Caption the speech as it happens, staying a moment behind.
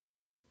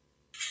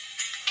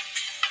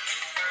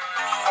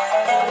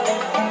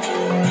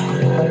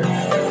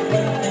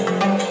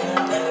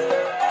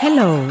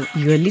Hello,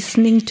 you are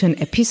listening to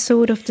an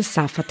episode of the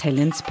Safa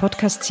Talents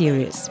podcast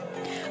series.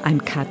 I'm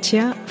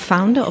Katja,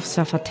 founder of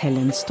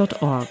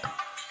safatalents.org.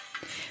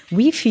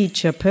 We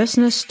feature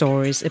personal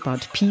stories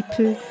about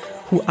people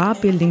who are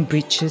building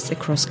bridges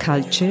across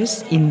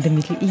cultures in the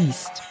Middle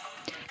East.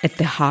 At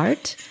the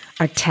heart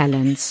are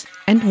talents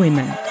and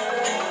women.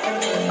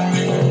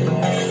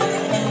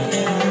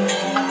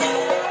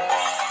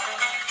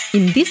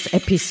 In this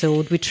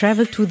episode, we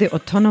travel to the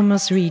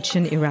autonomous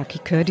region Iraqi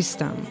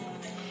Kurdistan.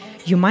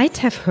 You might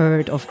have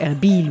heard of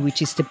Erbil,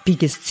 which is the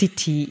biggest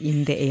city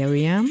in the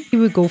area. We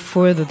will go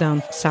further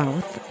down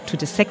south to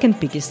the second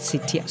biggest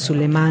city,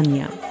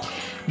 Suleimania.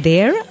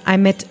 There, I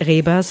met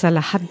Reba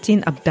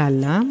Salahaddin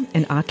Abdallah,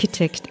 an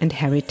architect and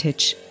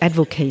heritage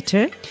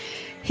advocate.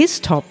 His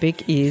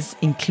topic is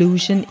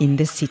inclusion in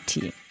the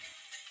city.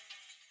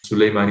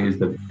 Suleimania is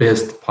the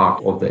best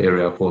part of the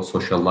area for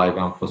social life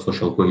and for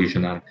social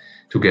cohesion and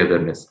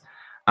togetherness.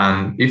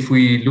 And if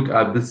we look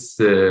at this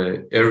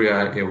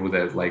area with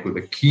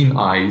a keen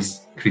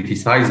eyes,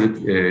 criticize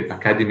it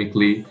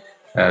academically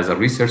as a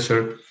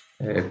researcher,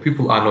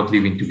 people are not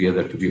living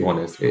together, to be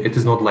honest. It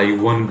is not like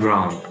one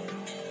ground.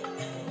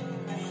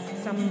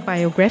 Some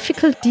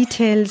biographical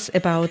details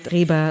about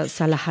Reba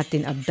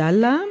Salahaddin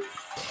Abdallah.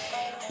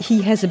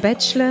 He has a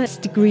bachelor's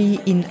degree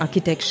in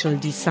architectural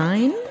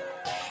design.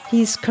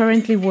 He is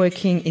currently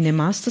working in a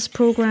master's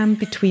program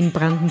between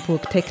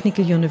Brandenburg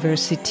Technical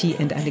University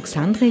and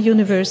Alexandria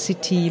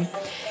University,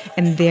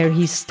 and there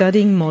he's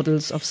studying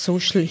models of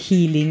social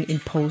healing in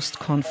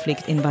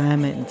post-conflict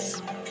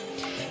environments.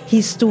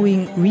 He's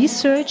doing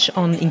research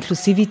on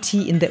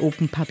inclusivity in the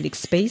open public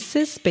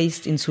spaces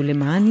based in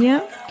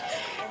Suleimania,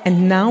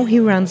 and now he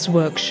runs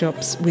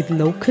workshops with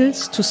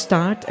locals to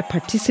start a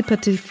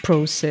participative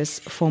process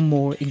for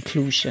more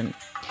inclusion.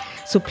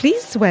 So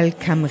please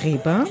welcome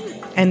Reba,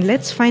 and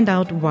let's find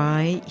out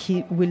why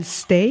he will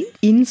stay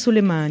in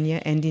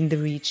Suleimania and in the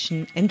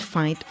region and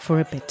fight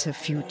for a better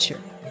future.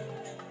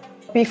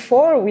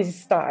 Before we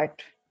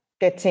start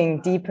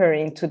getting deeper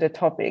into the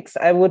topics,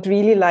 I would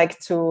really like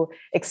to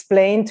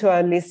explain to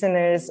our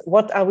listeners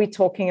what are we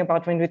talking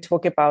about when we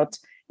talk about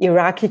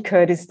Iraqi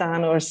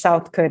Kurdistan or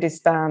South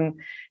Kurdistan.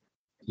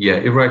 Yeah,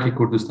 Iraqi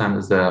Kurdistan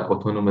is an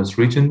autonomous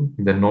region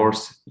in the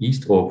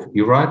northeast of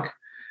Iraq.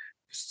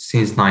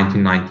 Since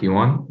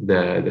 1991,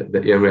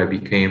 the area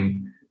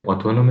became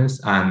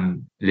autonomous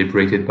and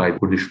liberated by the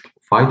Kurdish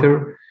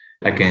fighter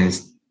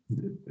against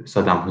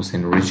Saddam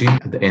Hussein regime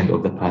at the end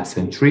of the past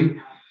century.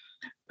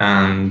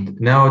 And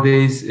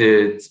nowadays,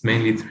 it's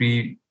mainly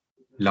three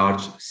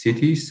large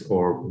cities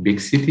or big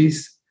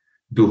cities: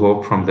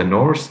 Duhok from the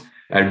north,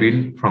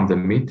 Erbil from the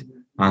mid,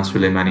 and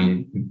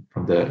Suleimani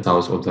from the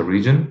south of the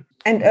region.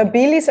 And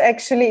Erbil is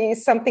actually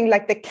something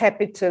like the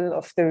capital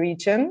of the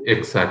region.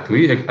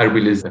 Exactly.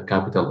 Erbil is the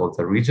capital of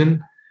the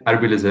region.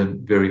 Erbil is a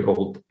very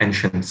old,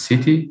 ancient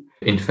city.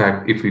 In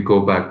fact, if we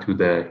go back to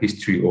the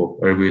history of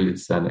Erbil,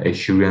 it's an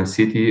Assyrian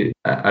city.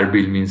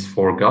 Erbil means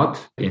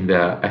forgot in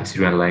the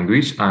Assyrian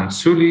language. And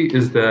Suli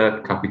is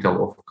the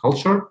capital of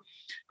culture.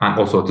 And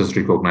also it is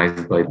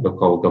recognized by the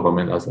local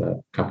government as a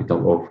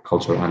capital of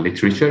culture and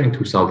literature in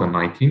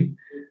 2019.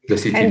 The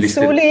city and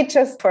listed... Suli,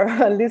 just for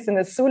our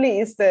listeners, Suli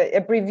is the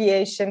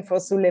abbreviation for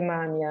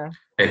Suleimania.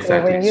 Exactly.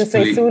 So when you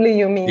say Suli,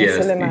 you mean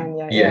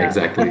Suleimania. Yeah,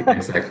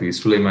 exactly.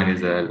 Suleiman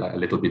is a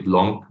little bit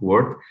long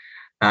word.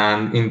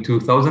 And in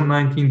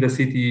 2019, the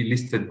city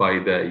listed by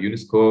the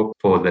UNESCO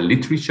for the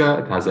literature.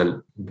 It has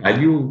a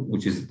value,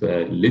 which is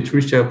the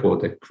literature for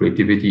the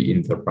creativity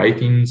in the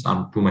writings.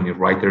 And too many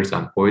writers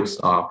and poets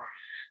are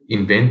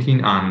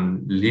inventing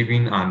and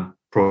living and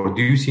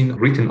producing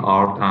written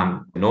art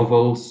and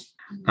novels.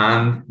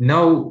 And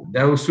now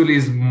Suli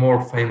is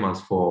more famous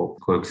for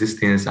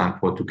coexistence and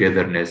for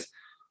togetherness,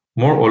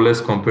 more or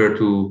less compared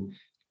to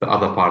the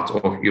other parts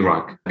of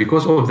Iraq.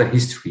 Because of the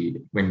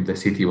history, when the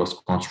city was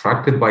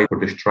constructed by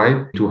Kurdish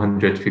tribe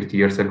 250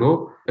 years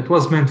ago, it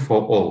was meant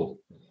for all.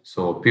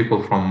 So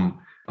people from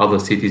other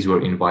cities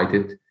were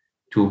invited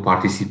to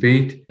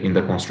participate in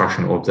the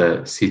construction of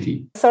the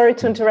city. Sorry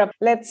to interrupt.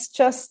 Let's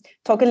just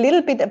talk a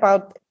little bit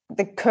about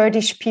the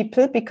Kurdish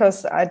people,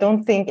 because I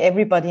don't think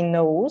everybody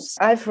knows.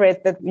 I've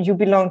read that you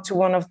belong to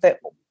one of the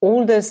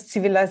oldest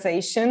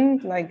civilization,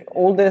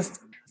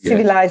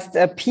 civilized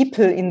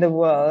people in the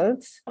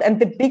world, and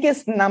the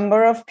biggest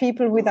number of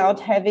people without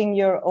having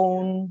your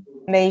own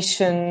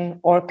nation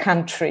or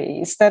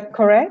country. Is that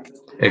correct?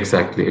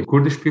 Exactly.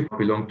 Kurdish people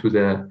belong to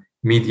the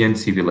Median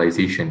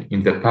civilization.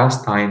 In the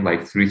past time,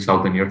 like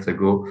 3,000 years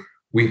ago,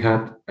 we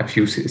had a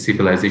few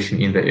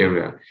civilizations in the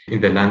area. In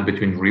the land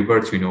between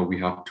rivers, we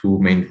have two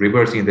main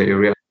rivers in the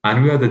area,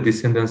 and we are the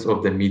descendants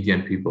of the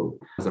Median people.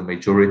 The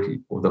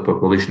majority of the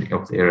population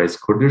of the area is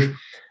Kurdish,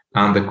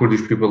 and the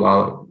Kurdish people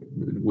are,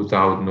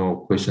 without no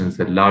questions,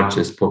 the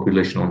largest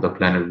population on the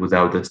planet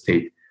without a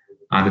state.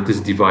 And it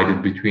is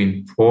divided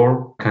between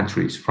four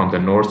countries: from the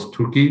north,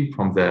 Turkey;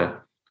 from the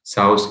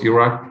south,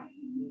 Iraq;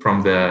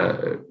 from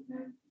the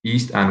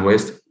east and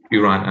west,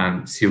 Iran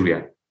and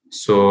Syria.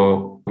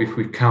 So if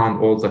we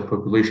count all the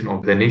population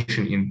of the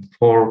nation in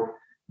 4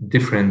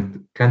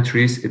 different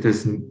countries, it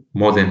is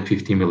more than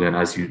 50 million,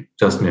 as you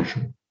just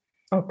mentioned.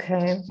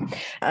 Okay.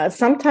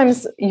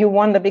 Sometimes you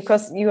wonder,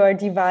 because you are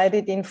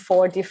divided in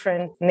 4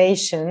 different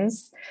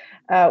nations,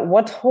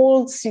 what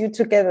holds you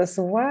together?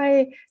 So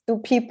why do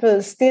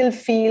people still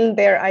feel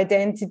their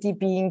identity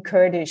being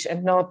Kurdish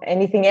and not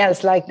anything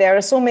else? Like, there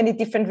are so many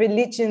different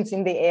religions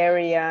in the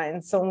area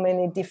and so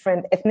many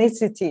different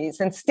ethnicities,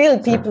 and still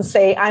people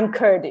say, I'm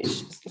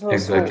Kurdish.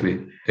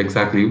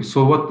 Exactly.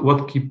 So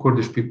what keep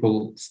Kurdish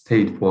people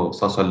stayed for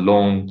such a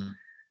long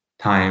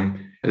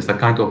time is a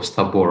kind of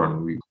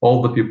stubborn.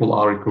 All the people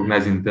are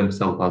recognizing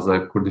themselves as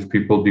a Kurdish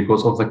people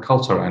because of the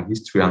culture and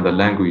history and the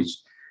language,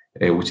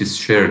 which is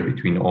shared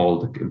between all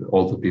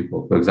the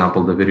people. For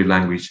example, the very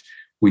language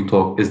we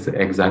talk is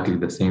exactly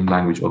the same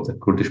language of the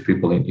Kurdish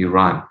people in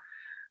Iran,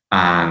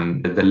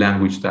 and the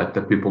language that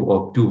the people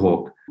of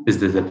Duhok is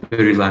the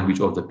very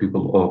language of the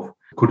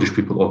Kurdish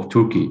people of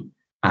Turkey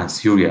and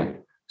Syria.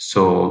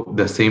 So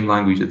the same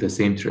language,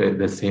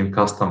 the same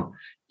custom,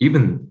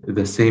 even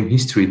the same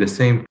history, the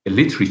same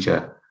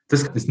literature.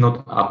 This is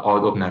not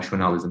out of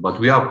nationalism, but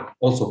we are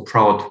also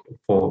proud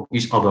for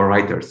each other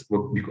writers.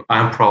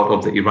 I'm proud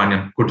of the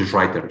Iranian Kurdish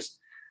writers,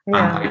 and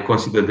I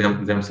consider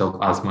themselves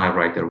as my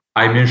writer.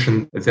 I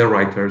mention their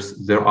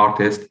writers, their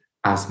artists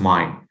as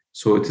mine.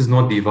 So it is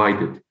not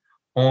divided.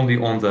 Only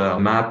on the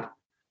map,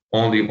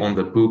 only on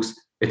the books,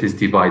 it is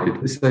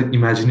divided. It's like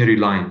imaginary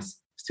lines.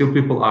 Still,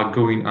 people are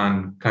going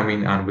and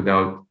coming and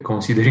without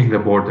considering the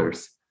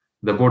borders.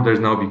 The borders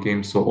now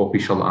became so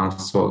official and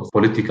so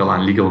political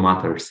and legal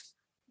matters.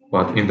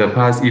 But in the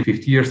past,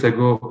 50 years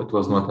ago, it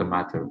was not a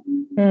matter.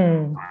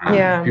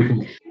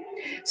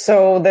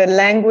 So the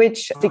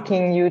language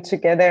sticking you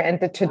together and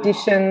the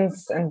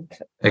traditions and...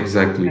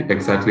 Exactly.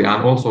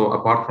 And also,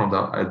 apart from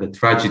the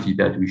tragedy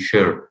that we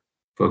share,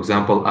 for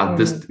example, at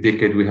this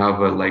decade, we have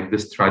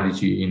this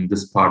tragedy in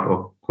this part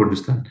of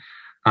Kurdistan.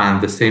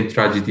 And the same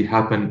tragedy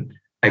happened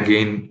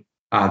again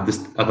at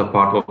this other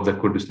part of the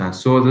Kurdistan.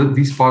 So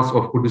these parts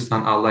of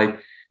Kurdistan are like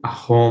a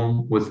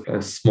home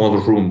with small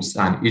rooms,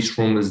 and each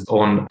room is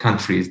on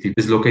countries. It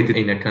is located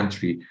in a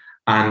country.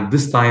 And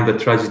this time the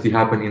tragedy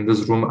happened in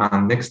this room,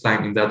 and next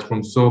time in that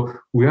room. So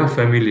we are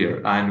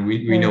familiar, and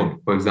we know,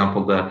 for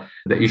example,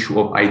 the issue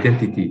of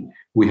identity.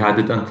 We had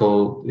it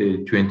until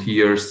 20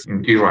 years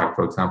in Iraq,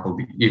 for example.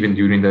 Even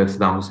during the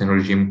Saddam Hussein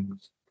regime,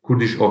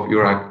 Kurdish of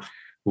Iraq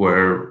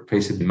were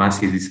facing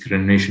massive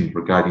discrimination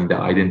regarding the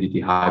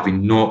identity,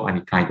 having no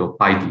any kind of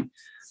ID.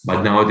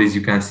 But nowadays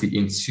you can see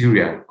in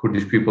Syria,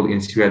 Kurdish people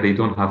in Syria, they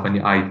don't have any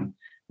ID.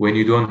 When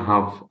you don't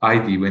have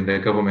ID, when the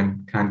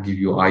government can't give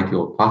you ID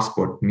or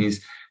passport, it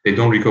means they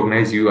don't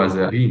recognize you as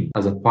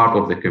a part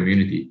of the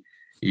community.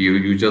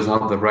 You just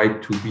have the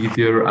right to be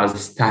there as a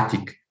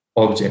static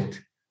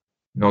object,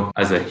 not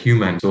as a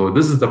human. So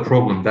this is the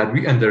problem, that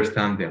we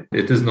understand them.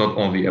 It is not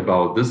only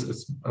about this,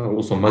 it's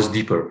also much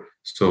deeper.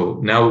 So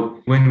now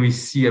when we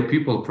see a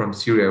people from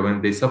Syria,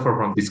 when they suffer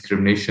from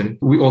discrimination,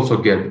 we also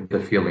get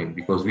the feeling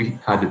because we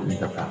had it in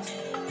the past.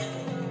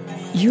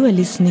 You are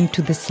listening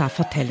to the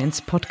Safa Talents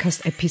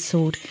podcast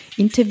episode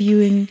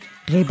interviewing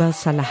Reba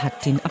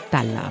Salahaddin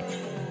Abdallah.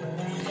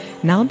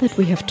 Now that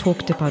we have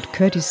talked about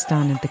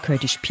Kurdistan and the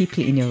Kurdish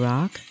people in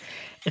Iraq,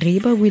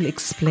 Reba will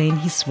explain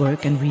his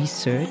work and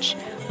research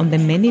on the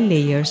many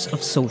layers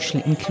of social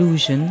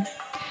inclusion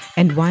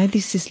and why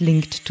this is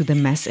linked to the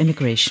mass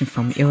emigration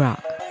from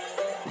Iraq.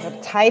 The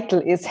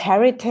title is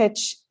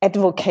Heritage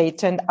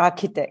Advocate and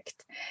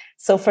Architect.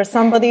 So for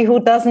somebody who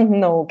doesn't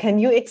know, can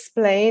you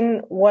explain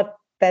what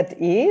that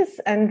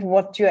is and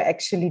what you're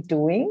actually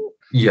doing?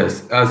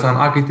 Yes, as an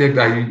architect,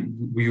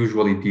 we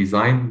usually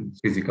design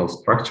physical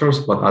structures,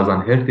 but as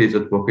an heritage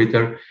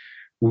advocate,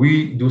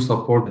 we do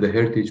support the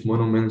heritage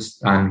monuments,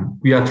 and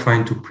we are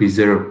trying to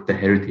preserve the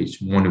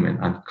heritage monument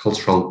and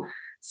cultural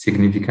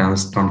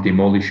significance from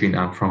demolition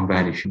and from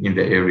vanishing in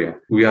the area.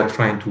 We are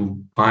trying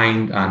to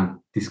find and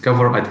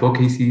discover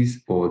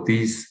advocacies for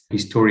these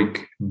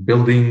historic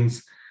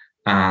buildings.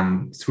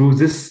 And through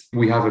this,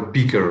 we have a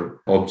bigger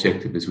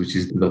objective, which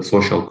is the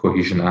social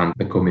cohesion and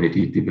the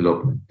community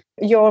development.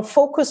 Your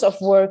focus of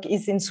work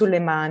is in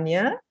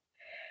Suleimania.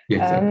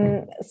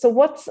 Exactly. So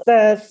what's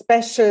the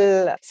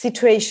special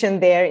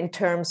situation there in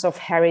terms of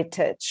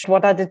heritage?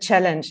 What are the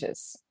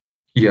challenges?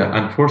 Yeah,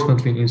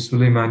 unfortunately, in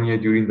Suleimania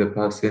during the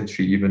past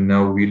century, even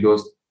now, we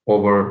lost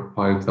over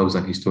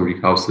 5,000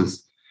 historic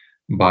houses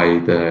by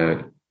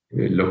the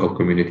local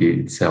community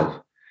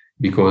itself,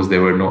 because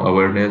there were no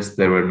awareness,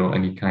 there were no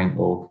any kind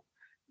of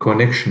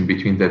connection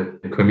between the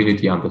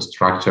community and the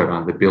structure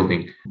and the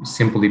building.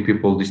 Simply,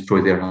 people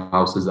destroy their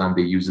houses and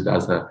they use it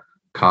as a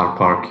car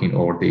parking,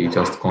 or they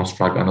just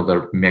construct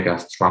another mega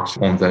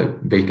structure on the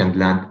vacant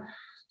land.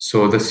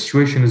 So the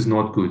situation is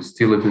not good.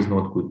 Still, it is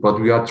not good.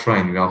 But we are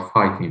trying, we are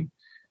fighting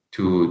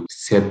to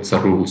set the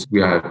rules.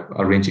 We are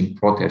arranging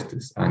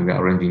protests and we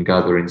are arranging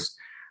gatherings.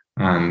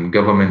 And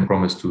government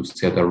promised to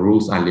set the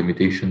rules and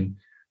limitation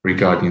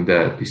regarding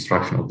the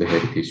destruction of the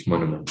heritage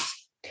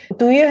monuments.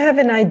 Do you have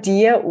an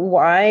idea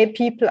why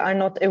people are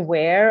not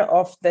aware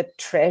of the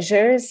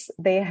treasures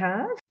they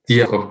have?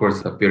 Yeah, of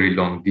course, a very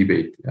long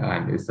debate.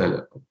 And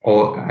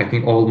I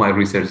think all my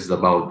research is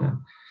about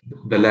them.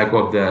 The lack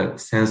of the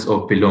sense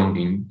of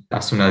belonging.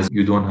 As soon as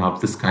you don't have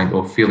this kind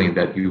of feeling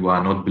that you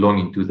are not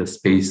belonging to the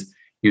space,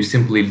 you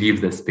simply leave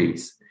the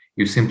space.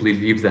 You simply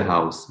leave the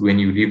house. When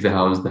you leave the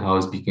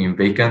house became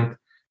vacant.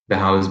 The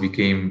house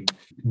became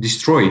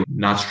destroyed.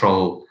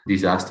 Natural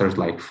disasters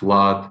like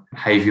flood,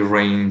 heavy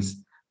rains,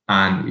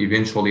 and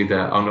eventually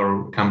the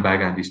owner come back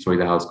and destroy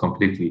the house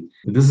completely.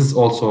 This is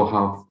also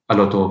have a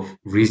lot of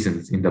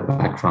reasons in the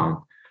background,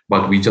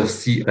 but we just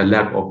see the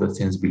lack of the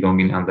sense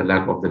belonging and the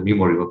lack of the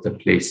memory of the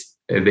place.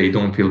 They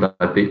don't feel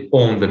that they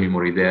own the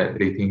memory.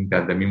 They think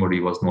that the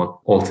memory was not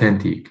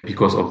authentic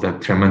because of the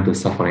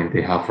tremendous suffering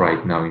they have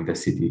right now in the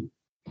city.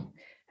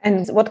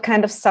 And what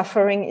kind of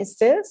suffering is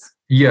this?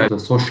 Yeah, the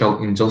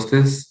social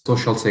injustice,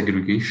 social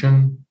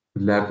segregation,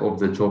 lack of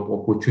the job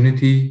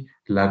opportunity,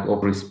 lack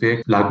of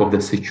respect, lack of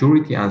the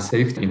security and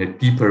safety in a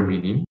deeper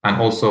meaning. And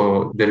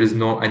also there is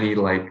no any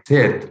like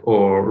set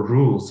or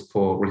rules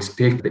for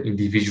respect the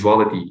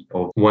individuality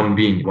of one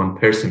being, one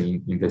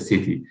person in the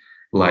city.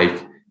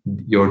 Like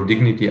your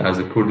dignity as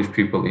a Kurdish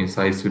people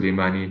inside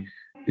Suleimani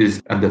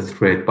is under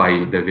threat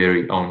by the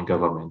very own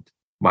government,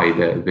 by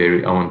the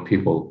very own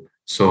people.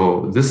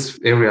 So this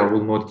area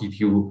will not give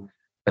you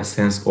a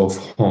sense of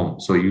home.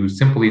 So you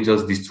simply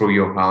just destroy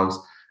your house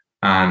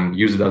and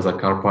use it as a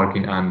car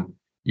parking, and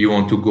you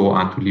want to go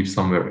and to live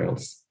somewhere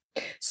else.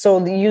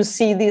 So you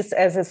see this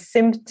as a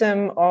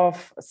symptom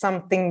of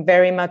something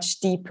very much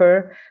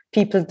deeper.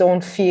 People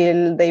don't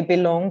feel they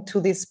belong to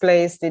this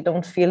place. They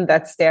don't feel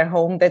that's their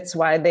home. That's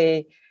why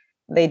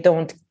they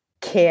don't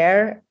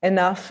care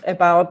enough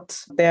about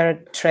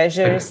their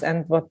treasures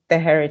and what their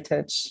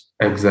heritage.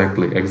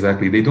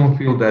 Exactly. They don't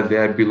feel that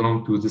they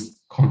belong to this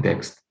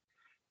context.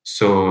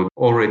 So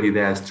already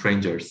they are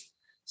strangers.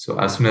 So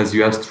as soon as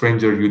you are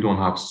stranger, you don't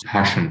have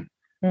passion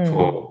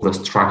for the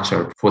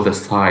structure, for the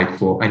site,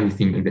 for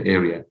anything in the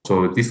area.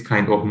 So this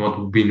kind of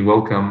not being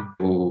welcome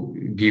will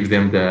give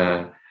them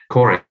the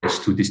courage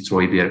to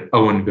destroy their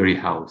own very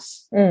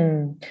house.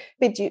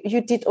 But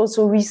you did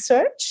also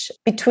research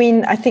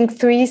between, I think,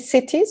 3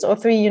 cities or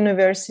 3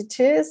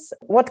 universities.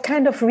 What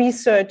kind of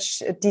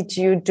research did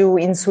you do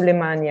in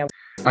Suleimania?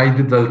 I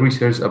did the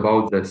research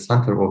about the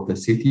center of the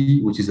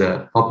city, which is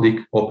a public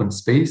open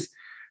space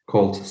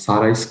called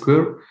Saray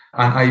Square.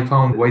 And I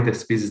found why the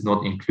space is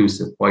not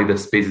inclusive, why the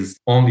space is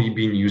only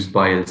being used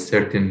by a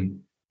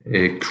certain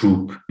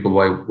group,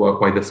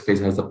 why the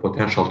space has the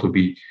potential to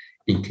be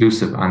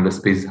inclusive and the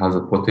space has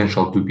a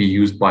potential to be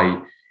used by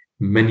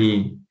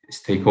many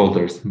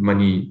stakeholders,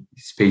 many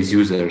space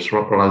users,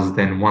 rather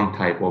than one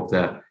type of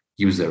the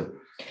user.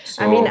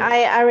 So, I mean,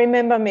 I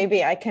remember,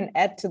 maybe I can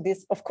add to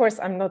this. Of course,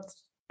 I'm not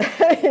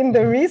in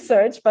the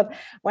research, but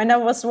when I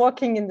was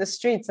walking in the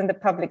streets and the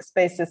public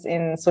spaces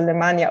in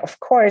Suleimania, of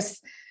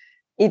course,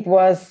 it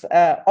was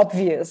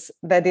obvious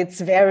that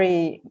it's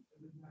very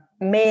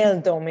male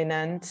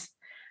dominant.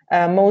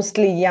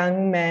 Mostly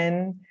young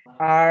men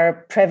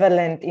are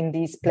prevalent in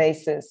these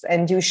places,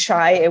 and you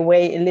shy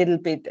away a little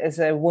bit as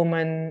a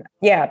woman,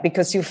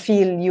 because you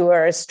feel you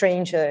are a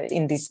stranger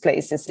in these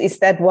places. Is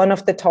that one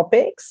of the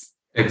topics?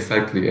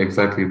 Exactly.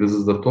 This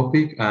is the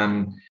topic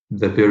and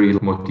the very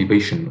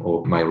motivation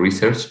of my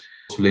research.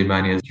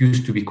 Suleimania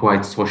used to be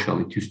quite social.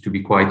 It used to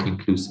be quite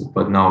inclusive,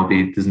 but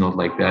nowadays it is not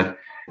like that.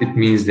 It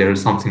means there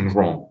is something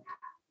wrong.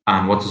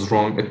 And what is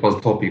wrong? It was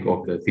the topic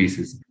of the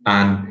thesis.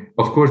 And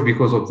of course,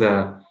 because of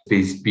the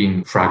space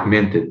being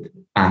fragmented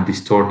and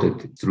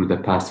distorted through the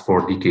past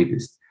 4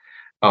 decades,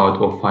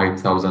 out of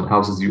 5,000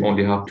 houses, you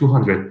only have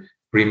 200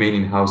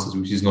 remaining houses,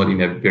 which is not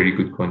in a very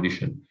good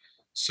condition.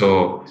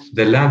 So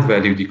the land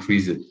value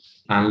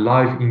decreases, and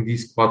life in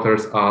these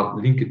quarters are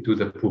linked to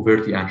the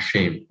poverty and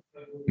shame.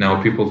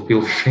 Now people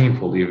feel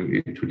shameful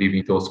to live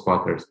in those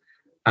quarters.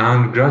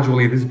 And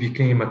gradually this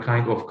became a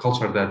kind of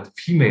culture that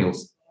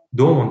females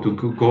don't want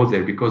to go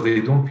there because they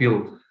don't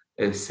feel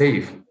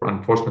safe.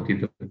 Unfortunately,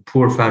 the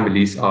poor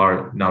families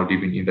are now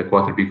living in the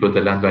quarter because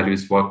the land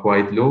values were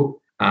quite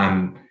low.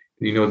 And,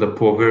 the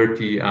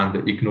poverty and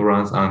the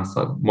ignorance and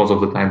most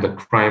of the time the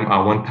crime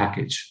are one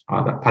package,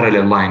 the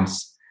parallel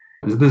lines.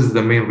 This is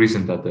the main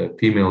reason that the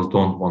females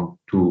don't want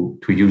to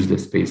use the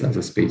space as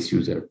a space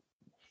user.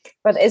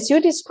 But as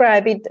you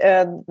describe it,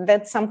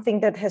 that's something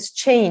that has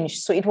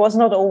changed. So it was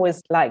not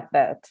always like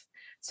that.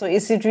 So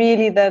is it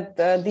really that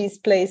these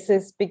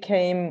places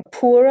became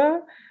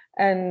poorer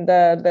and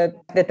the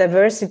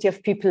diversity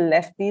of people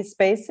left these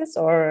spaces,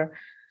 or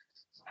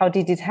how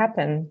did it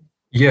happen?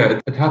 Yeah,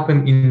 it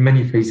happened in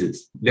many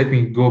phases. Let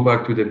me go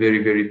back to the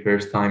very, very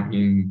first time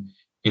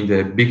in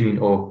the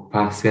beginning of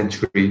past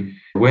century,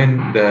 when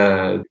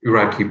the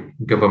Iraqi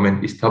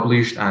government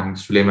established and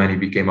Suleimani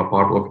became a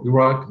part of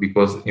Iraq,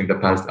 because in the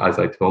past, as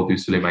I told you,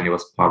 Suleimani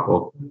was part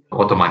of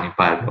Ottoman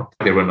Empire.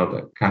 They were not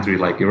a country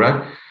like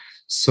Iraq.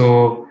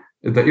 So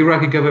the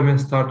Iraqi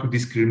government started to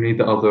discriminate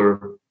the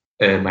other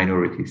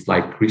minorities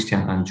like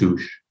Christian and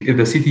Jewish.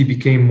 The city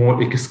became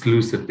more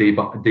exclusive day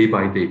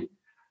by day.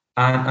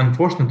 And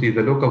unfortunately,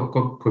 the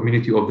local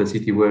community of the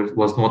city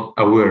was not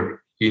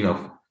aware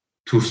enough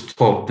to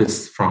stop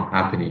this from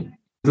happening.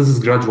 This is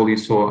gradually.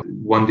 So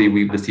one day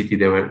the city,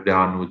 there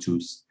are no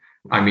Jews.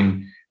 I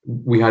mean,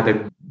 we had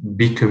a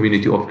big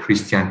community of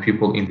Christian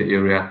people in the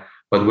area,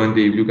 but when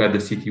they look at the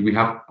city, we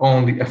have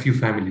only a few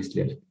families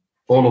left.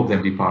 All of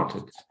them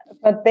departed.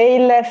 But they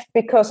left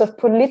because of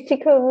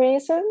political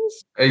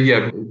reasons?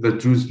 The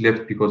Jews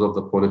left because of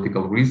the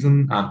political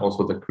reason, and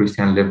also the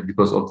Christian left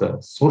because of the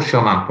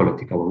social and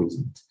political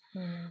reasons.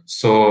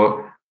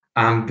 So,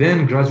 and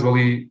then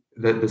gradually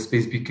the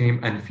space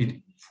became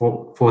unfit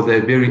for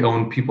their very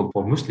own people,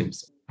 for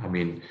Muslims. I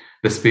mean,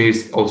 the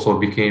space also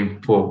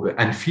became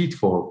unfit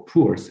for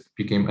poor,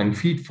 became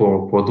unfit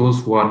for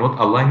those who are not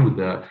aligned with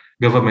the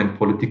government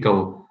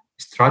political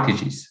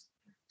strategies.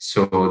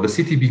 So the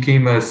city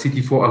became a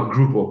city for a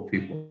group of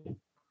people.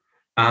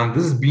 And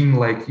this has been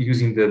like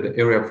using the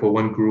area for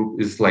one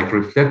group is like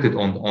reflected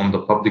on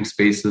the public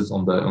spaces,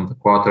 on the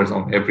quarters,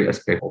 on every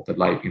aspect of the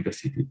life in the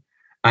city.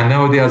 And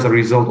nowadays, as a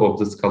result of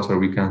this culture,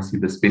 we can see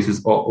the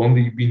spaces are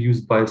only being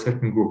used by a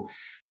certain group.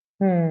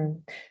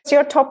 So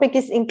your topic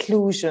is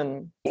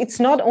inclusion. It's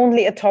not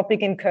only a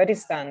topic in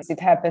Kurdistan. It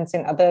happens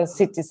in other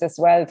cities as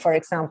well. For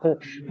example,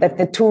 that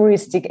the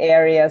touristic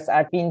areas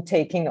are being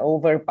taken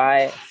over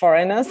by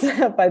foreigners,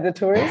 by the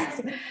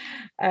tourists,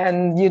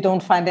 and you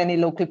don't find any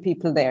local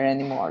people there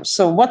anymore.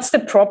 So what's the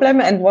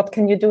problem and what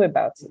can you do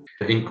about it?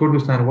 In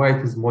Kurdistan, why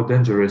it is more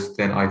dangerous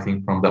than I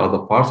think from the other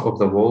parts of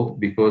the world,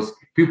 because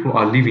people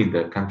are leaving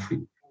the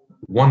country.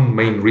 One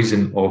main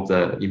reason of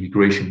the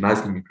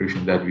mass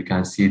immigration that we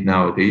can see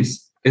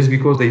nowadays is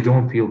because they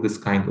don't feel this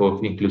kind of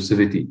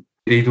inclusivity.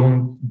 They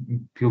don't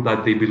feel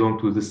that they belong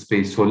to this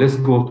space. So let's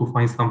go to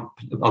find some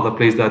other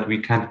place that we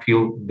can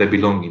feel the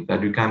belonging,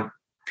 that we can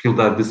feel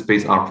that this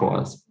space are for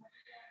us.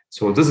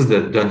 So this is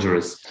the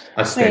dangerous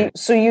aspect.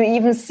 So you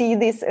even see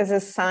this as a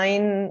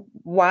sign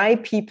why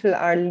people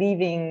are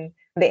leaving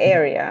the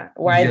area,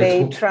 why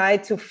they try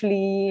to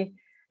flee.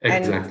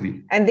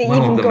 Exactly. And they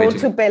even go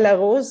to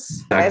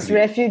Belarus as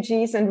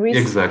refugees and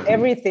risk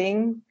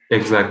everything.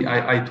 Exactly.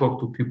 I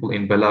talked to people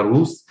in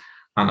Belarus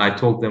and I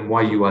told them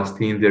why you are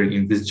staying there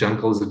in these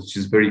jungles, which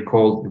is very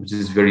cold, which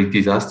is very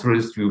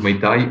disastrous. You may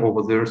die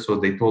over there. So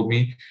they told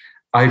me,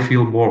 I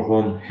feel more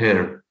home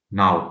here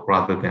now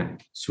rather than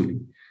Suli.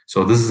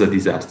 So this is a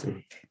disaster.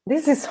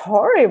 This is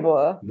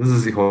horrible. This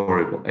is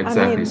horrible.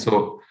 Exactly.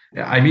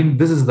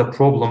 This is the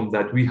problem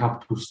that we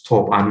have to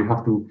stop and we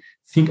have to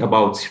think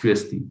about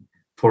seriously.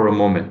 For a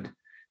moment,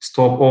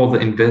 stop all the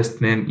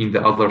investment in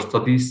the other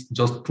studies,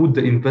 just put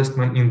the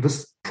investment in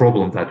this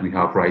problem that we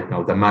have right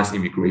now, the mass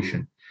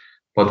immigration.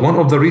 But one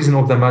of the reasons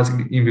of the mass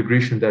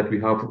immigration that we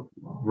have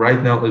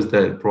right now is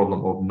the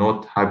problem of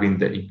not having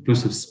the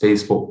inclusive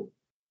space for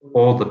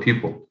all the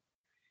people.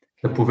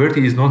 The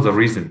poverty is not the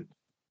reason.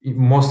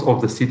 Most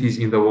of the cities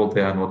in the world,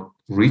 they are not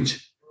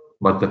rich,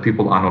 but the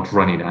people are not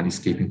running and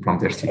escaping from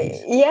their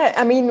cities. Yeah,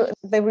 I mean,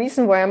 the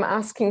reason why I'm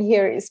asking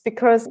here is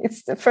because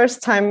it's the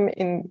first time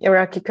in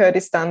Iraqi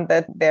Kurdistan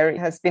that there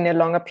has been a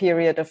longer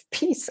period of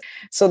peace.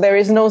 So there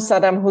is no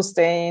Saddam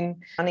Hussein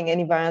running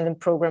any violent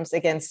programs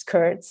against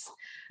Kurds.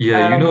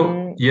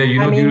 During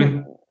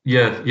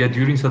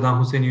Saddam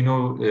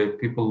Hussein,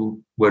 people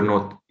were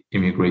not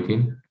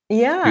immigrating.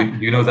 Yeah.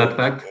 You know that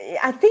fact?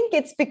 I think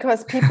it's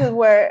because people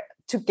were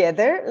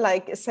together,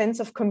 like a sense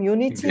of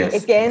community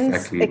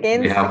against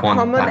a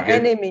common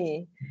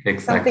enemy,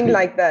 something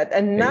like that.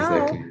 And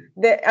now,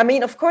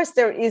 of course,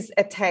 there is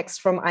attacks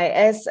from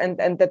IS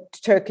and the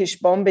Turkish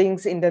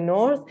bombings in the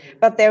north,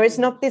 but there is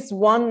not this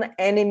one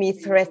enemy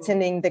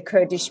threatening the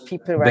Kurdish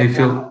people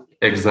now.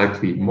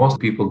 Most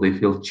people, they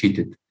feel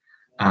cheated.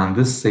 And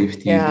this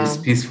safety, this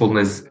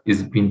peacefulness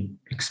is being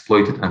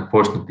exploited,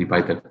 unfortunately,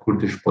 by the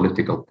Kurdish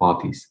political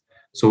parties.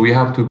 So we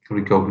have to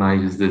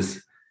recognize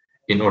this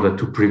in order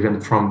to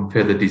prevent from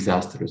further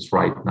disasters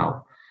right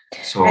now.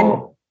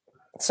 So,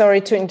 sorry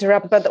to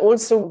interrupt, but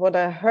also what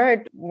I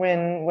heard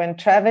when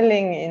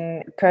traveling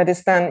in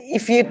Kurdistan,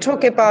 if you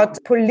talk about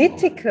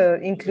political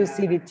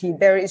inclusivity,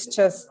 there is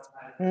just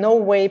no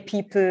way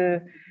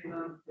people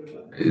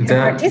can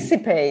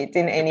participate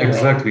in any way.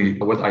 Exactly.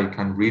 What I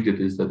can read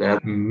it is that there are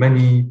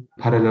many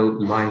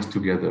parallel lines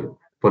together.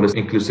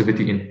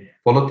 Inclusivity in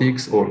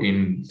politics or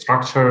in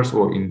structures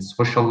or in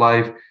social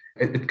life.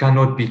 It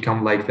cannot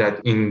become like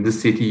that. In the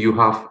city, you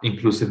have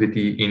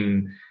inclusivity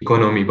in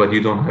economy, but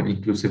you don't have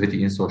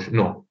inclusivity in social.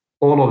 No,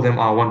 all of them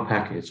are one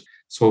package.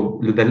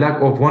 So the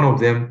lack of one of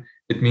them,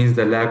 it means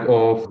the lack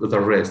of the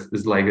rest.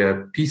 Is like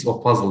a piece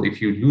of puzzle.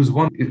 If you lose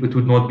one, it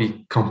would not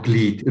be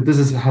complete.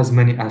 This has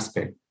many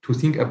aspects. To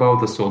think about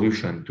the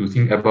solution, to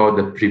think about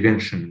the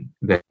prevention,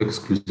 the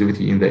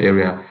exclusivity in the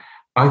area,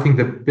 I think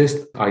the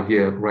best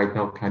idea right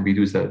now can be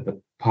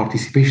the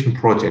participation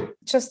project.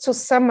 Just to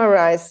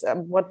summarize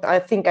what I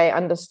think I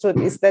understood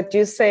is that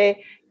you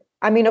say,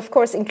 of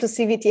course,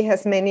 inclusivity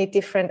has many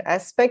different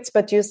aspects,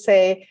 but you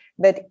say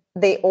that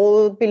they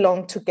all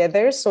belong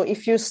together. So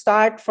if you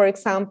start, for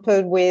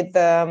example, with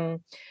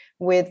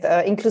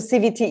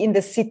inclusivity in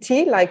the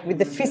city, like with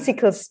the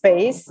physical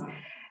space,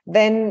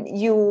 then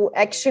you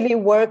actually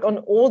work on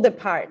all the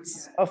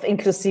parts of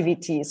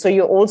inclusivity. So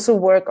you also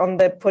work on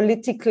the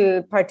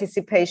political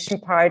participation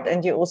part,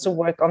 and you also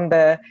work on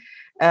the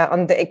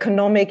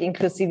economic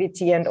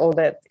inclusivity and all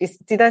that.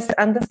 Did I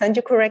understand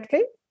you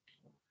correctly?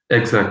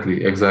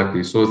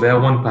 Exactly. So they are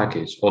one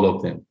package, all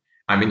of them.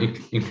 I mean,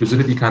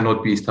 inclusivity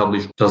cannot be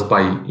established just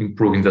by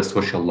improving the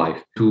social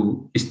life.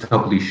 To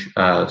establish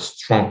a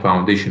strong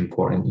foundation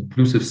for an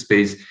inclusive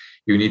space,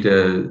 you need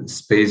a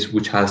space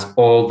which has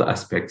all the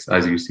aspects,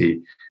 as you say,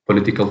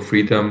 political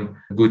freedom,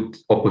 good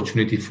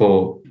opportunity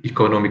for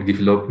economic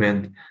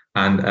development,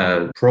 and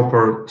a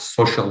proper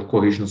social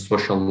cohesion,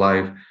 social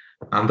life,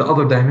 and the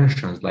other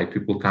dimensions, like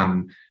people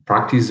can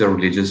practice their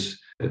religious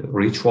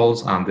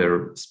rituals and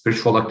their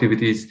spiritual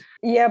activities.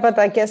 Yeah, but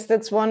I guess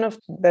that's one of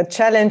the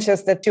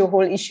challenges, that your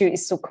whole issue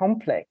is so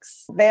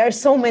complex. There are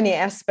so many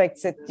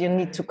aspects that you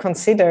need to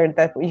consider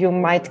that you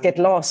might get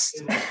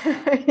lost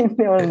in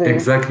all this.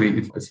 Exactly.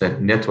 It's a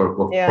network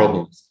of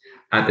problems,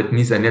 and it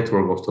needs a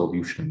network of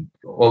solution.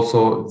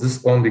 Also,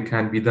 this only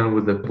can be done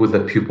with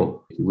the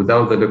people.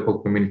 Without the local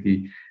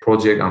community,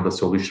 project and the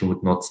solution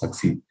would not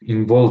succeed.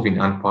 Involving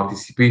and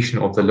participation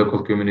of the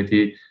local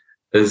community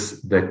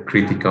is the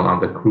critical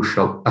and the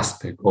crucial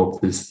aspect of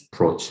this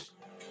approach.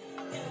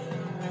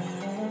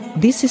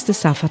 This is the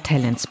Safa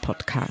Talents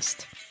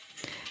podcast.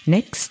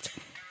 Next,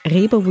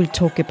 Reba will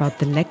talk about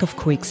the lack of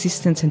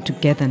coexistence and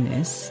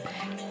togetherness,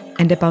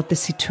 and about the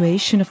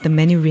situation of the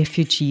many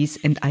refugees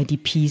and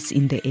IDPs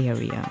in the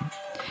area.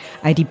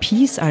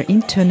 IDPs are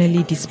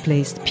internally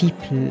displaced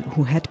people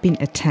who had been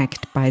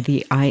attacked by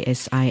the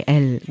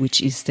ISIL,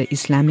 which is the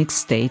Islamic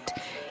State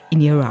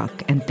in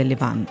Iraq and the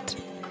Levant.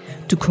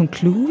 To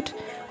conclude,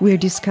 we are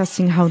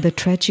discussing how the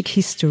tragic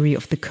history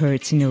of the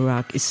Kurds in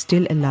Iraq is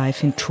still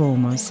alive in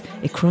traumas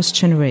across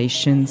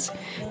generations,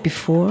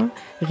 before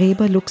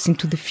Reba looks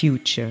into the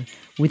future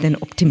with an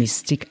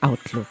optimistic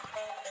outlook.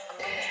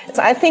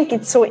 So I think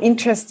it's so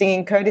interesting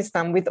in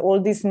Kurdistan with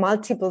all these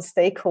multiple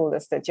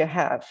stakeholders that you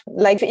have.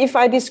 Like, if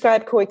I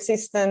describe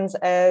coexistence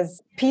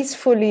as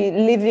peacefully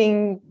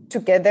living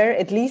together,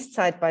 at least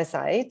side by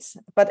side,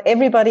 but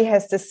everybody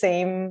has the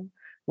same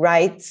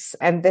rights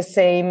and the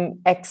same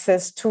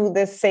access to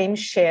the same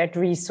shared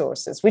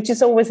resources, which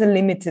is always a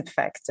limited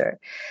factor.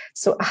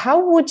 So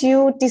how would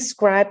you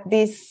describe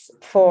this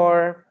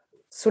for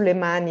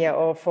Suleimania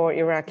or for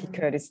Iraqi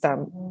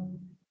Kurdistan?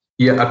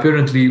 Yeah,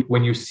 apparently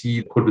when you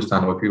see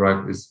Kurdistan or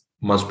Iraq is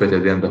much better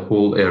than the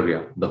whole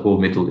area, the whole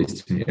Middle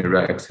Eastern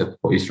area, except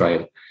for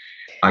Israel.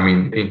 I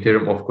mean, in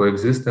terms of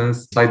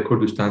coexistence, inside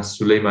Kurdistan,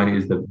 Suleimani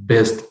is the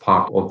best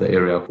part of the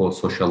area for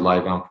social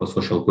life and for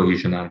social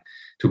cohesion and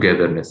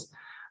togetherness.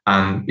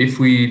 And if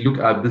we look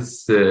at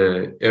this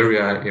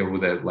area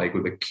with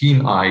a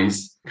keen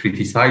eyes,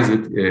 criticize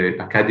it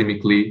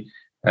academically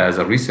as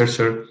a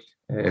researcher,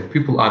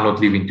 people are not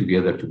living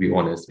together, to be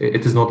honest.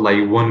 It is not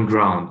like one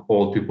ground,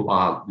 all people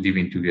are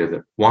living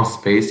together. One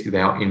space,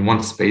 they are in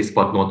one space,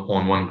 but not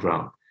on one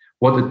ground.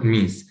 What it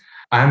means,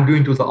 I am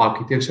going to the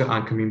architecture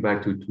and coming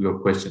back to your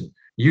question.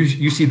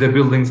 You see the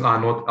buildings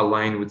are not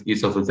aligned with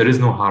each other. There is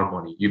no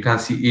harmony. You can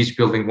see each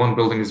building, one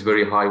building is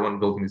very high, one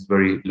building is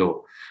very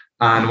low.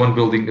 And one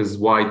building is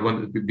wide,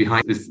 one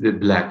behind is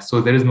black.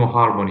 So there is no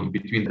harmony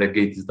between the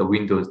gates, the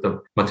windows,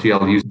 the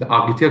material used, the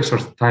architecture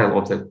style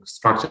of the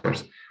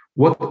structures.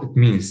 What it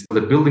means,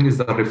 the building is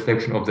a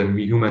reflection of the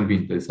human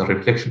being. It's a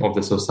reflection of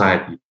the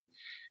society.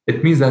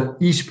 It means that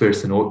each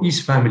person or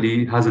each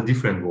family has a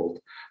different world,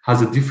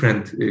 has a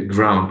different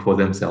ground for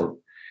themselves.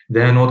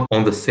 They are not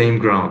on the same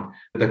ground.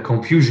 The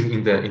confusion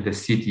in the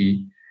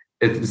city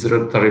is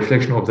the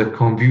reflection of the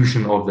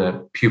confusion of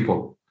the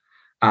people.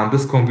 And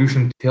this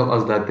confusion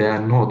tells us that they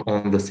are not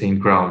on the same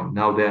ground.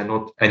 Now they are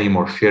not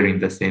anymore sharing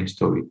the same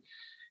story.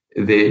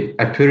 They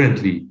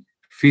apparently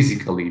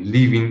physically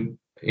living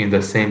in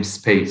the same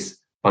space,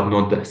 but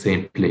not the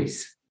same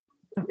place.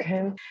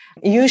 Okay.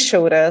 You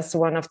showed us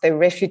one of the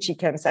refugee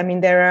camps. I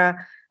mean, there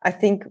are, I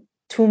think,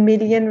 2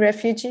 million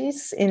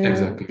refugees in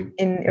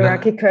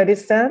Iraqi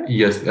Kurdistan.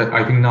 Yes,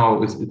 I think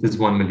now it is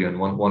 1 million.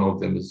 One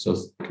of them is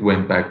just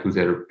went back to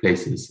their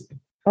places.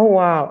 Oh,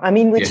 wow. I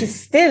mean, which is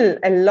still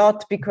a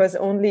lot, because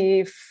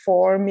only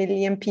 4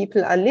 million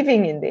people are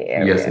living in the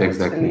area. Yes,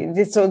 exactly.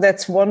 Actually. So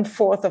that's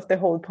 1/4 of the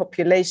whole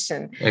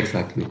population.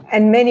 Exactly.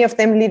 And many of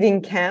them live in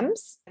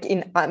camps.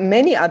 In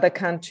many other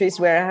countries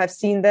where I have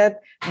seen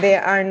that, they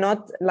are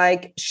not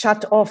like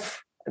shut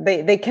off.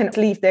 They can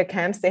leave their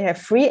camps. They have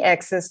free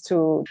access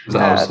to the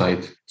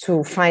outside,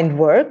 to find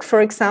work,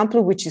 for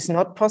example, which is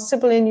not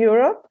possible in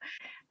Europe.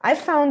 I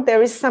found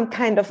there is some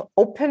kind of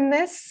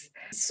openness,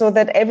 so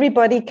that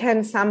everybody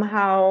can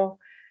somehow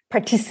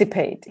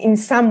participate in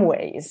some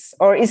ways?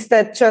 Or is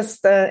that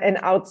just an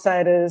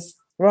outsider's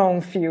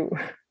wrong view?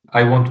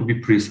 I want to be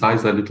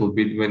precise a little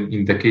bit. When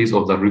in the case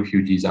of the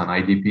refugees and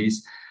IDPs,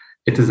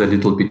 it is a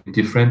little bit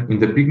different. In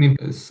the beginning,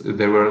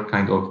 there were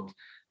kind of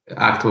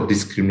act of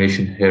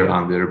discrimination here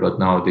and there, but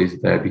nowadays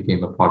they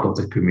became a part of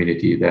the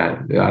community.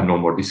 There are no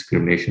more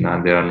discrimination,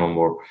 and there are no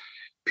more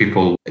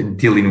people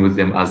dealing with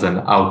them as an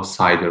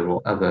outsider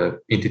or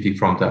other entity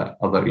from the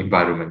other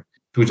environment.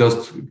 To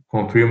just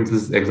confirm, this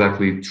is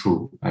exactly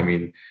true. I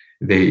mean,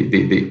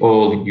 they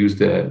all use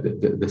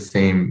the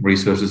same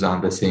resources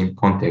and the same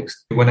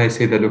context. When I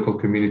say the local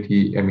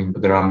community, I mean,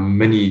 there are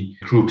many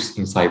groups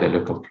inside the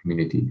local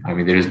community. I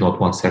mean, there is not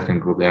one certain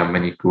group. There are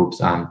many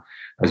groups. And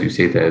as you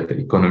say, the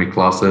economic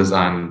classes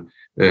and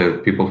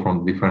people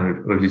from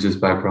different religious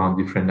background,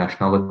 different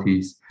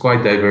nationalities,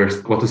 quite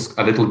diverse. What is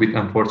a little bit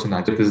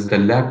unfortunate is the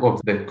lack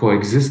of the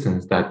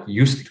coexistence that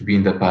used to be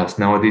in the past.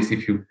 Nowadays,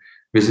 if you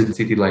visit a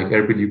city like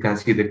Erbil, you can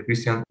see the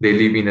Christians, they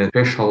live in a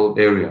special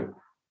area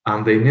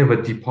and they never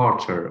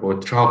departure or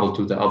travel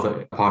to the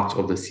other parts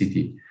of the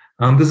city.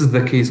 And this is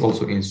the case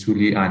also in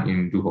Suli and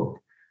in Duhok.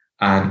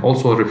 And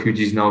also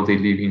refugees now, they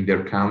live in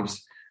their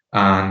camps,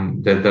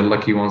 and the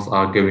lucky ones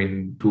are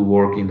going to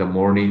work in the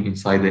morning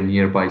inside the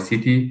nearby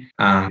city,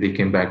 and they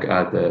came back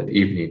at the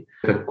evening.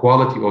 The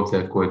quality of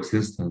the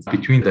coexistence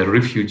between the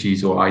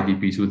refugees or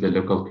IDPs with the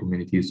local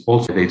communities,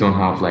 also they don't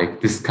have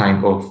like this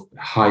kind of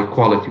high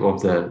quality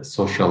of the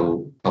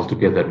social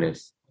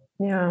togetherness.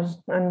 Yeah,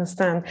 I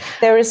understand.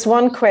 There is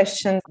one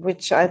question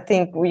which I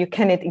think you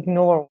cannot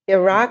ignore.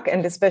 Iraq,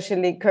 and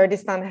especially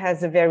Kurdistan,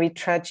 has a very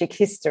tragic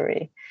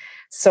history.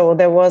 So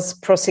there was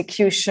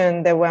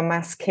prosecution, there were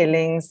mass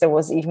killings, there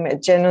was even a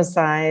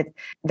genocide.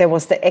 There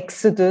was the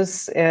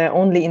exodus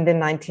only in the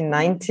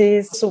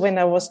 1990s. So when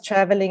I was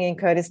traveling in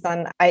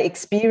Kurdistan, I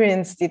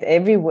experienced it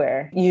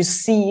everywhere. You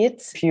see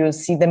it, you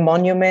see the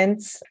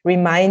monuments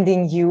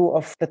reminding you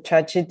of the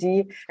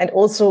tragedy. And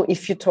also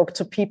if you talk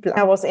to people,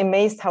 I was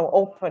amazed how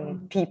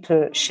open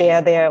people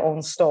share their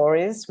own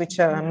stories, which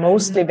are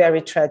mostly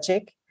very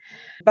tragic.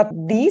 But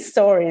these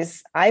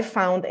stories I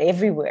found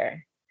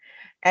everywhere.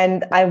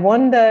 And I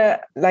wonder,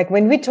 like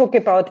when we talk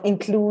about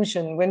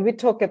inclusion, when we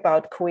talk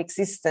about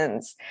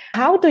coexistence,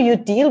 how do you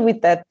deal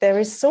with that? There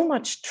is so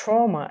much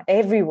trauma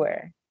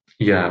everywhere.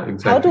 Yeah,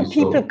 exactly. How do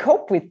people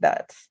cope with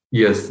that?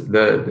 Yes,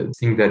 the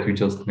thing that you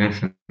just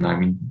mentioned, I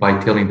mean, by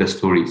telling the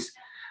stories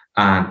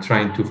and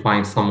trying to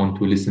find someone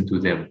to listen to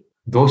them.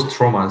 Those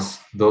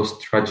traumas, those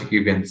tragic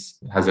events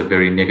has a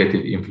very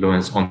negative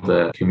influence on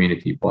the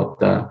community. But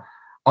the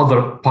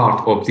other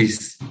part of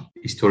these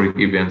historic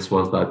events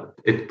was that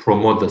it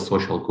promoted the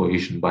social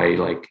cohesion by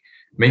like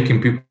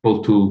making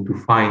people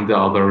to find the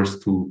others,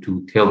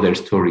 to tell their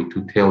story,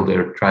 to tell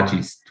their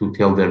tragedies, to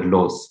tell their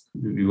loss.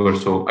 We were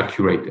so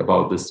accurate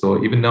about this.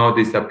 So even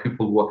nowadays that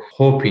people were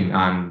hoping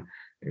and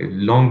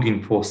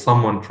longing for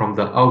someone from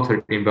the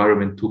outer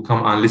environment to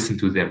come and listen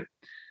to them,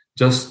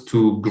 just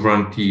to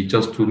guarantee,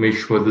 just to make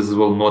sure this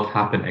will not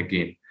happen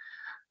again.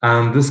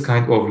 And this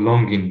kind of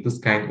longing, this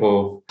kind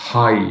of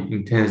high,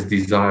 intense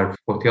desire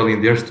for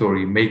telling their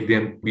story, make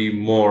them be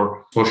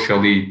more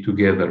socially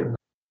together.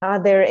 Are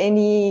there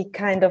any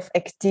kind of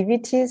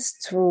activities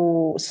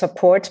to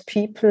support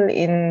people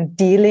in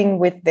dealing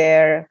with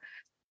their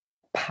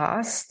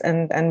past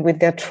and with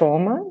their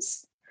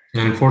traumas?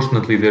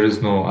 Unfortunately, there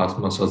is no, as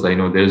much as I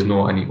know, there is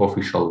no any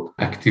official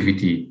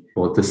activity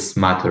for this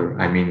matter.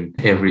 I mean,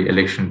 every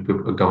election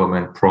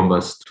government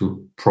promised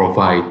to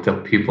provide the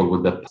people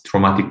with the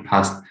traumatic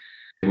past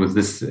with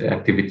this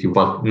activity,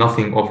 but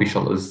nothing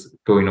official is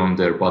going on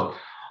there. But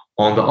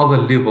on the other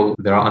level,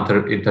 there are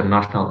other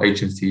international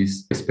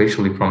agencies,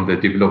 especially from the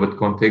developed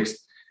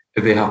context,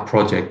 they have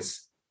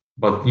projects.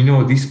 But, you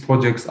know, these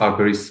projects are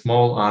very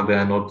small and they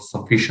are not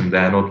sufficient. They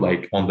are not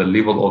like on the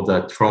level of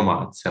the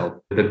trauma itself.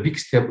 The big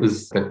step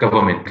is the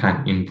government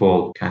can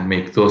involve, can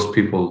make those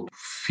people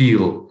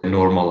feel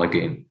normal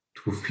again,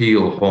 to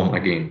feel home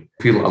again,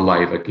 feel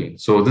alive again.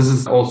 So this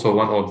is also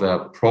one of the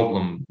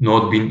problem,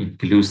 not being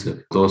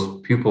inclusive. Those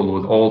people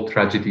with all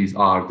tragedies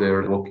are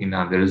there walking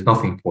and there is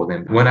nothing for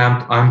them. When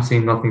I'm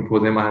saying nothing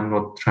for them, I'm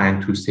not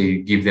trying to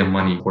say give them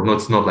money or not.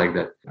 It's not like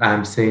that.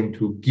 I'm saying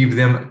to give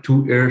them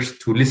 2 ears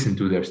to listen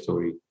to their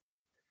story.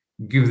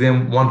 Give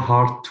them 1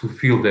 heart to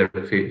feel their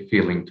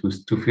feeling,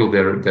 to feel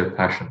their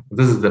passion.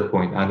 This is the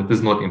point, and it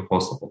is not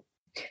impossible.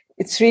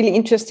 It's really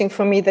interesting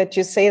for me that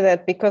you say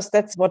that, because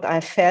that's what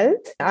I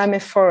felt. I'm a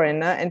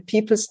foreigner and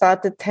people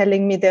started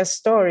telling me their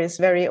stories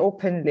very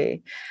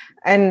openly.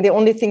 And the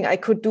only thing I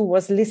could do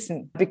was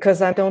listen,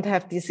 because I don't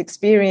have this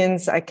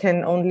experience. I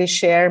can only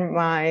share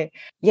my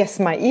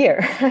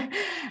ear.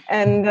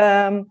 And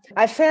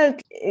I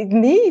felt it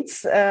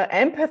needs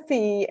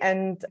empathy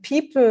and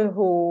people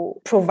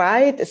who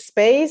provide a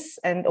space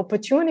and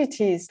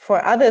opportunities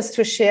for others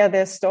to share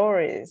their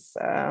stories.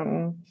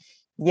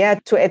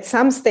 To at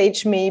some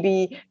stage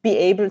maybe be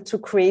able to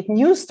create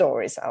new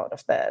stories out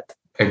of that.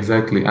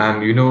 Exactly.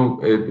 And, you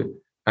know,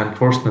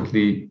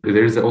 unfortunately,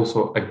 there is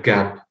also a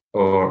gap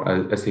or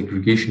a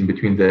segregation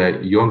between the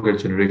younger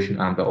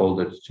generation and the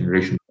older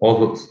generation.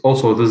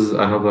 Also, this is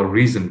another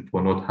reason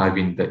for not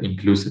having the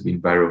inclusive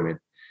environment,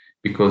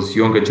 because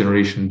younger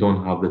generation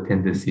don't have the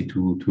tendency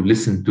to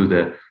listen to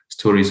the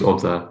stories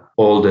of the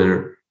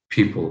older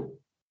people.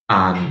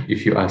 And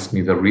if you ask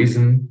me the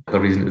reason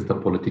is the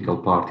political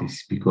parties,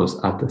 because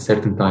at a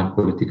certain time,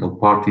 political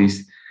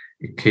parties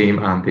came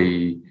and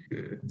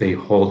they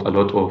hold a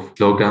lot of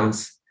slogans.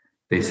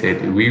 They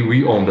said,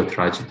 we own the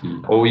tragedy,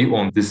 or we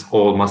own this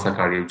whole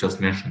massacre you just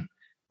mentioned.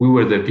 We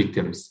were the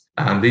victims.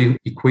 And they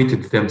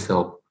equated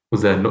themselves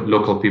with the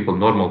local people,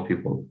 normal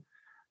people.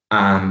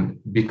 And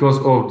because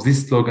of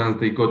these slogans,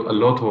 they got a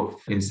lot of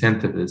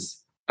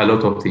incentives, a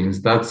lot of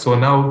things. So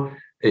now,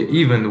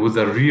 even with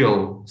the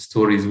real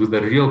stories, with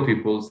the real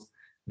peoples,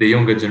 the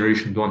younger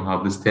generation don't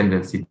have this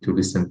tendency to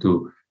listen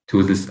to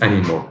this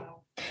anymore.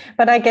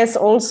 But I guess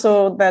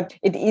also that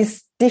it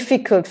is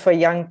difficult for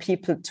young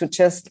people to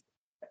just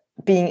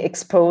being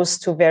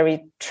exposed to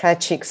very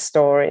tragic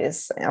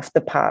stories of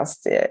the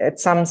past. At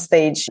some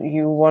stage,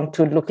 you want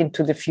to look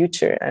into the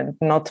future and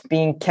not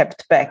being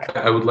kept back.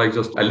 I would like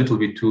just a little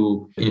bit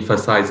to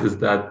emphasize is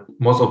that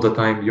most of the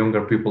time,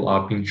 younger people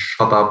are being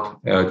shut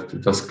up, to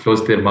just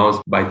close their mouths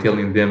by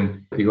telling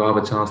them you have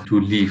a chance to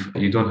leave.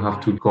 You don't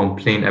have to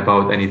complain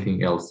about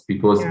anything else,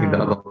 because in the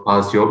other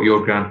past,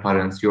 your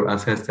grandparents, your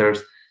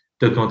ancestors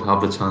did not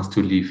have the chance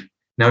to leave.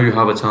 Now you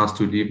have a chance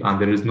to leave, and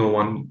there is no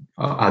one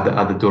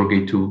at the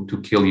doorway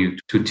to kill you,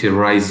 to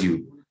terrorize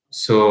you.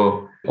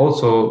 So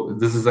also,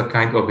 this is a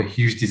kind of a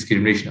huge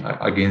discrimination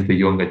against the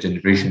younger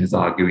generations that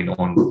are going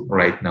on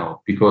right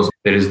now, because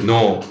there is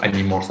no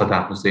anymore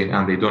Saddam Hussein,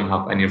 and they don't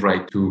have any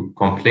right to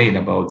complain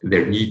about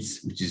their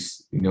needs, which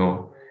is,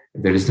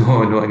 there is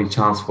no any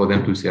chance for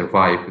them to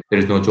survive. There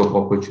is no job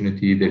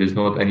opportunity. There is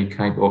not any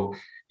kind of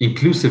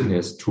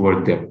inclusiveness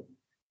toward them.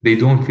 They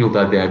don't feel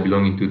that they are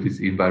belonging to this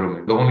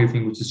environment. The only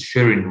thing which is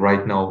sharing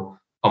right now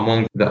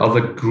among the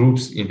other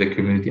groups in the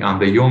community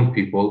and the young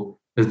people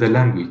is the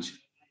language.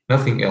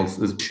 Nothing else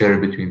is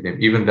shared between them.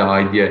 Even the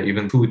idea,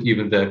 even food,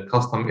 even the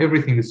custom,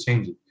 everything is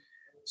changing.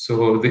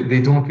 So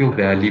they don't feel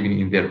they are living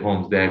in their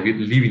homes. They are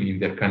living in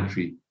their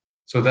country.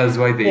 So that's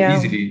why they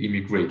easily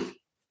immigrate.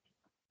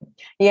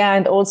 Yeah,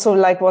 and also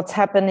like what's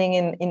happening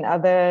in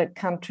other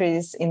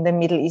countries in the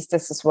Middle East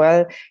as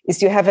well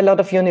is you have a lot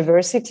of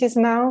universities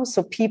now.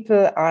 So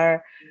people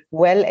are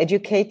well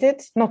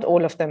educated, not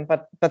all of them,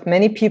 but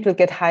many people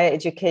get higher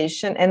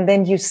education. And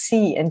then you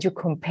see and you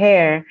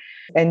compare.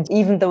 And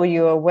even though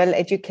you are well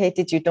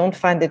educated, you don't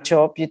find a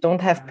job, you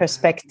don't have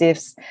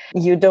perspectives,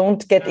 you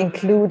don't get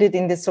included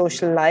in the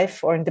social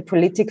life or in the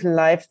political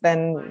life,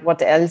 then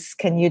what else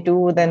can you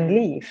do than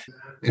leave?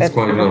 It's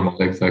quite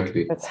normal,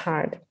 exactly. That's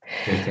hard.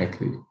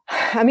 Exactly.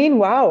 I mean,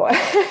 wow.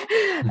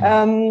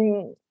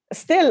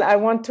 Still, I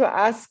want to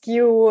ask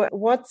you,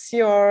 what's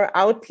your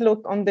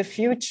outlook on the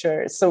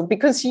future? So,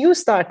 because you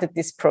started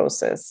this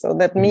process, so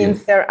that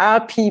means there are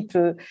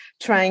people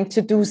trying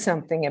to do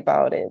something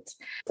about it.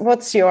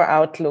 What's your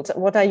outlook?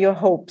 What are your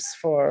hopes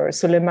for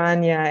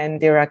Suleimania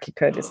and Iraqi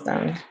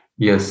Kurdistan?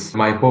 Yes,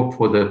 my hope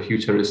for the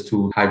future is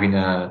to having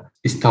a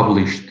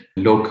established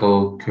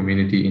local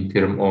community in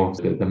terms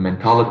of the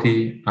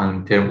mentality and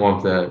in terms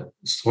of the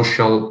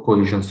social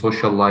cohesion,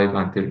 social life,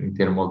 and in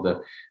terms of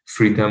the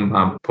freedom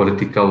and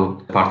political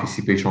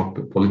participation,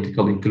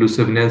 political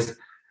inclusiveness.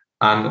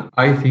 And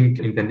I think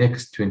in the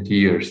next 20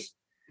 years,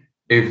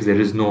 if there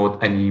is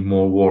not any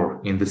more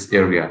war in this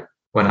area,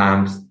 when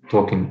I'm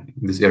talking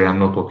in this area, I'm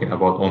not talking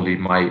about only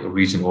my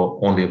region or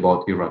only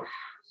about Iraq,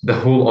 the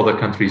whole other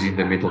countries in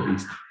the Middle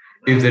East.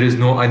 If there is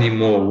no any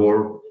more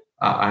war,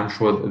 I'm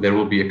sure there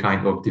will be a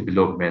kind of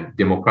development,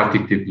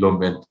 democratic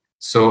development.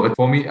 So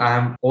for me, I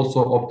am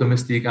also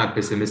optimistic and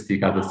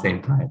pessimistic at the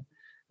same time.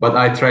 But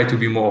I try to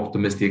be more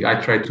optimistic.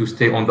 I try to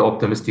stay on the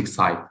optimistic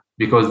side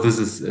because this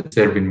is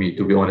serving me,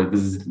 to be honest.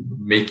 This is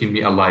making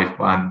me alive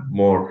and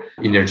more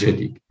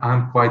energetic.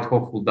 I'm quite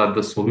hopeful that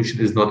the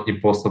solution is not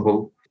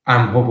impossible.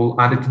 I'm hopeful,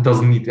 and it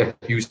doesn't need a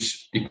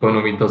huge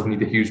economy, it doesn't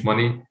need a huge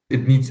money.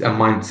 It needs a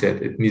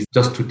mindset. It needs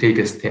just to take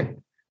a step,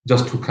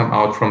 just to come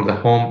out from the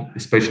home,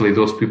 especially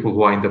those people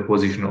who are in the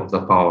position of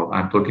the power.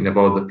 I'm talking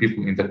about the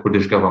people in the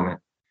Kurdish government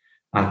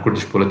and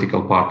Kurdish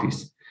political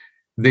parties.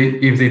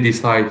 If they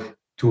decide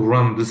to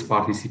run this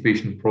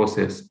participation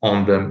process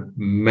on the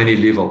many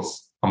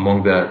levels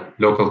among the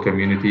local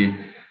community,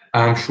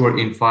 I'm sure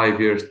in 5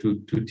 years to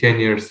 10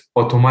 years,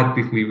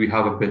 automatically we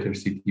have a better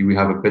city, we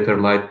have a better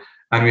life,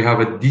 and we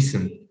have a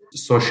decent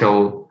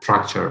social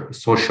structure,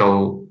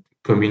 social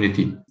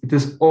community. It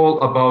is all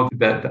about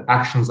the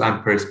actions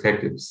and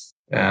perspectives.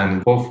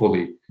 And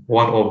hopefully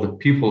one of the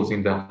peoples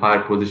in the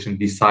higher position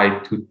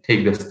decide to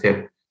take the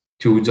step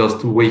to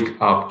just wake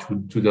up,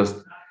 to just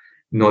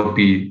not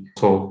be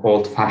so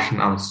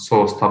old-fashioned and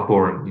so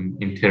stubborn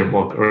in terms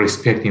of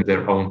respecting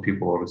their own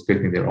people or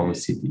respecting their own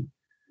city.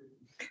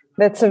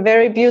 That's a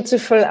very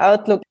beautiful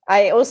outlook.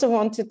 I also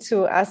wanted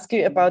to ask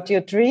you about your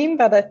dream,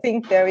 but I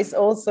think there is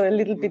also a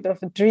little bit of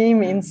a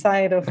dream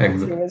inside of what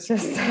you were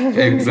just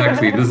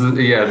Exactly. This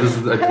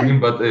is a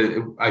dream, but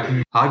I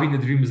think having a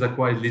dream is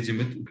quite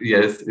legitimate.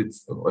 Yes,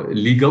 it's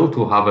legal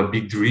to have a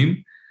big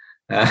dream.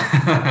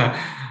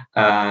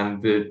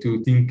 And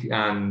to think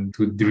and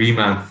to dream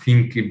and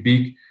think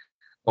big.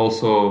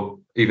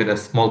 Also, even a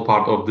small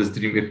part of this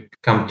dream, if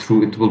come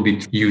true, it will be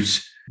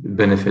huge.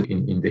 benefit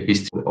in the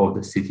history of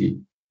the city.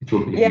 It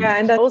will be huge.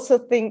 And I also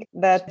think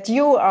that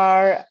you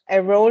are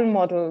a role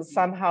model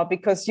somehow,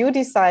 because you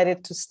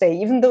decided to stay,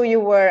 even though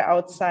you were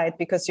outside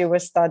because you were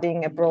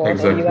studying abroad.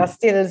 Exactly. And you are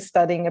still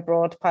studying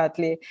abroad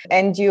partly,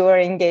 and you are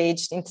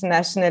engaged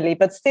internationally,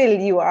 but still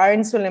you are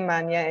in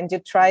Sulaymaniyah and you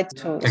try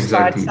to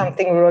start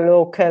something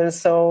local.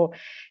 So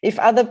if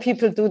other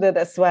people do that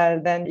as well,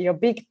 then your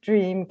big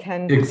dream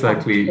can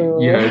come true.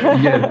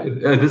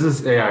 This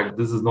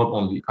is not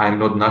only, I'm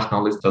not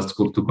nationalist, just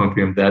to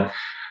confirm that.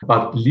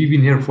 But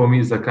living here for me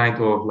is a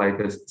kind of like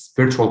a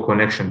spiritual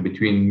connection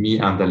between me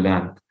and the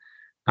land.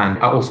 And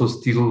I also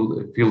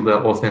still feel the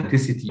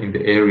authenticity in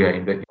the area,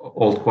 in the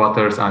old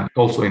quarters, and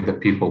also in the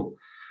people.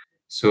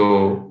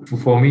 So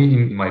for me,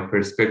 in my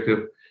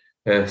perspective,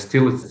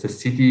 still it's the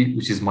city,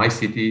 which is my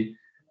city.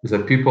 It's the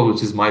people,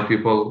 which is my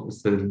people.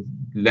 It's the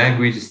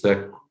language, it's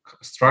the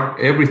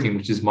everything,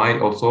 which is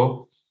mine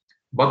also.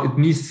 But it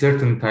needs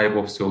certain type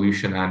of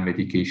solution and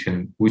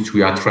medication, which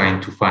we are trying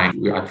to find.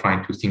 We are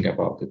trying to think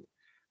about it.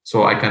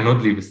 So I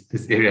cannot leave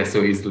this area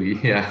so easily.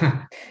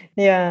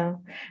 Yeah.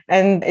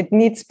 And it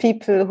needs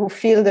people who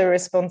feel the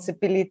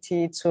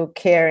responsibility to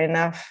care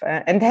enough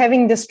and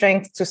having the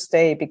strength to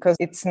stay, because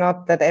it's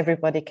not that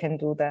everybody can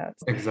do that.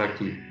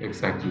 Exactly.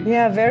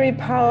 Yeah, very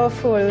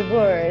powerful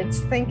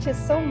words. Thank you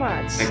so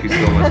much. Thank you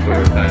so much for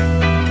your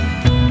time.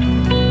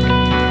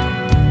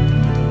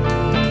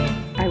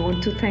 I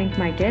want to thank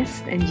my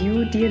guest and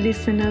you, dear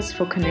listeners,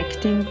 for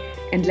connecting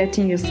and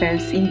letting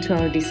yourselves into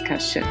our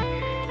discussion.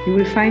 You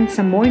will find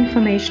some more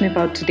information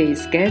about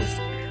today's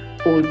guest,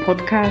 all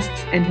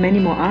podcasts and many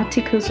more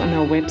articles on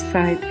our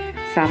website,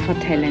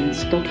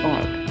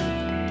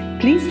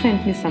 safatalents.org. Please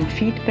send me some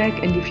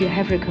feedback, and if you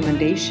have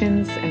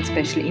recommendations and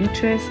special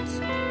interests,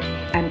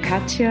 I'm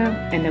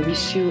Katja and I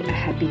wish you a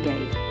happy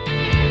day.